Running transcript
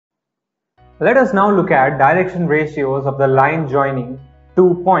Let us now look at direction ratios of the line joining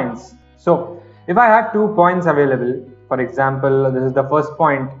 2 points. So if I have 2 points available, for example, this is the first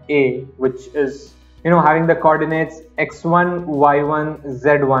point A, which is having the coordinates x1, y1,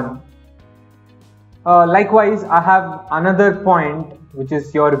 z1. Likewise, I have another point which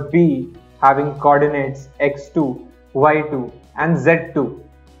is your B, having coordinates x2, y2 and z2.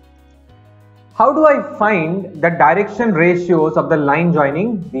 How do I find the direction ratios of the line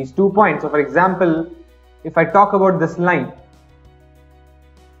joining these 2 points? So for example, if I talk about this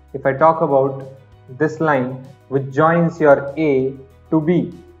line, which joins your A to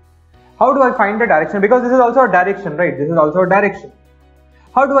B, how do I find the direction? Because this is also a direction, right? This is also a direction.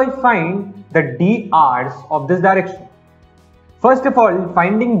 How do I find the DRs of this direction? First of all,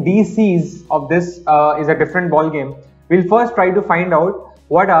 finding DCs of this is a different ball game. We'll first try to find out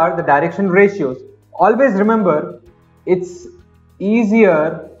what are the direction ratios. Always remember, it's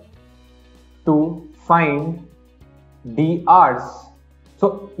easier to find DRs.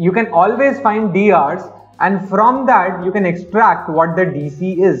 So you can always find DRs, and from that you can extract what the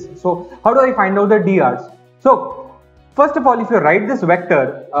DC is. So how do I find out the DRs? So first of all, if you write this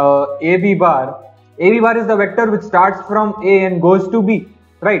vector AB bar is the vector which starts from A and goes to B,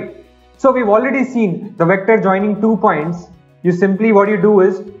 right? So we've already seen the vector joining 2 points. You simply, what you do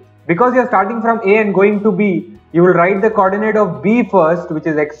is, because you're starting from A and going to B, you will write the coordinate of B first, which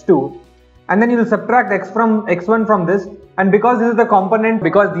is x2, and then you will subtract x1 from this, and because this is the component,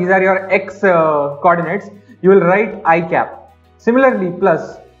 because these are your x coordinates, you will write I cap. Similarly,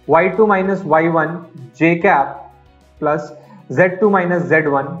 plus y2 minus y1 j cap plus z2 minus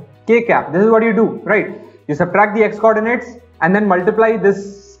z1 k cap. This is what you do, right? You subtract the x coordinates and then multiply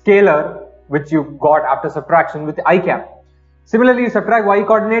this scalar which you got after subtraction with I cap. Similarly, you subtract y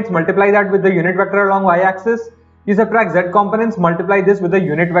coordinates, multiply that with the unit vector along y axis. You subtract z components, multiply this with the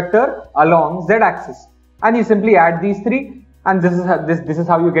unit vector along z axis, and you simply add these three, and this is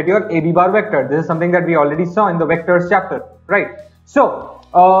how you get your AB bar vector. This is something that we already saw in the vectors chapter, right? So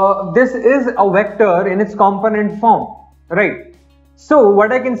this is a vector in its component form, right? So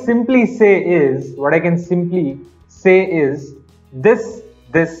what I can simply say is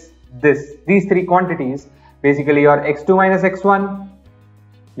these three quantities, basically your x2 minus x1,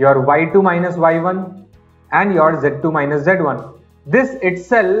 your y2 minus y1, and your z2 minus z1. This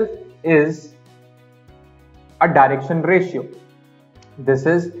itself is a direction ratio. This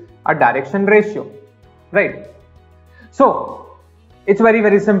is a direction ratio, right? So it's very,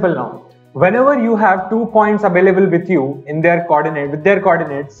 very simple now. Whenever you have 2 points available with you in their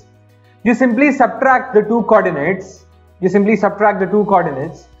coordinates, you simply subtract the two coordinates.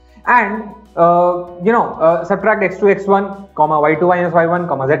 And subtract x2 x1, y2 minus y1,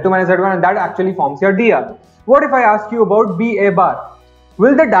 z2 minus z1, and that actually forms your dr. What if I ask you about BA bar?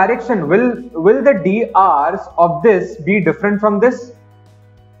 Will the direction, will the drs of this be different from this?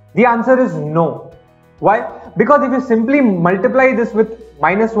 The answer is no. Why? Because if you simply multiply this with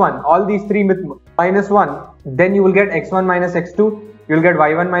 -1, all these three with -1, then you will get x1 minus x2, you will get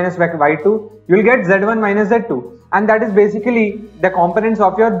y1 minus y2, you will get z1 minus z2. And that is basically the components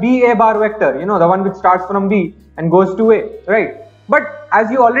of your BA bar vector, the one which starts from B and goes to A, right? But as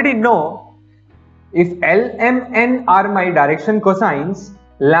you already know, if L, M, N are my direction cosines,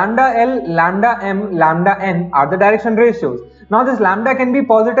 lambda L, lambda M, lambda N are the direction ratios. Now this lambda can be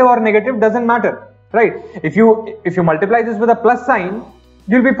positive or negative, doesn't matter, right? If you multiply this with a plus sign,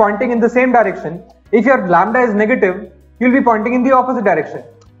 you'll be pointing in the same direction. If your lambda is negative, you'll be pointing in the opposite direction.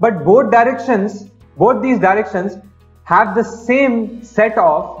 But both these directions have the same set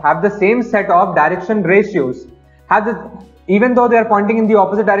of direction ratios. Even though they are pointing in the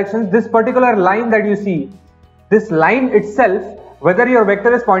opposite directions, this particular line that you see, this line itself, whether your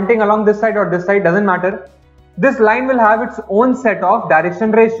vector is pointing along this side or this side, doesn't matter. This line will have its own set of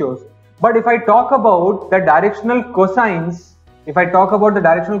direction ratios. But if I talk about the directional cosines,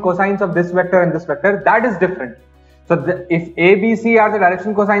 of this vector and this vector, that is different. So if A, B, C are the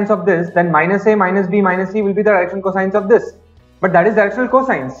direction cosines of this, then minus A, minus B, minus C will be the direction cosines of this. But that is directional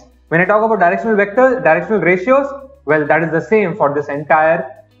cosines. When I talk about directional vectors, directional ratios, well, that is the same for this entire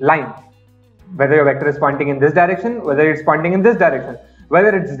line. Whether your vector is pointing in this direction, whether it's pointing in this direction, whether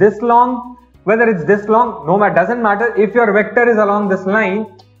it's this long, no matter, doesn't matter. If your vector is along this line,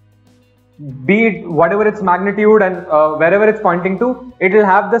 be it whatever its magnitude and wherever it's pointing to, it will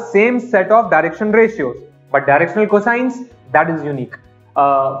have the same set of direction ratios. But directional cosines, that is unique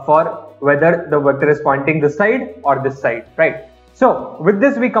for whether the vector is pointing this side or this side, right? So with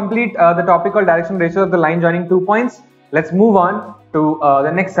this, we complete the topic called direction ratios of the line joining 2 points. Let's move on to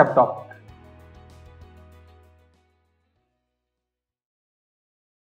the next subtopic.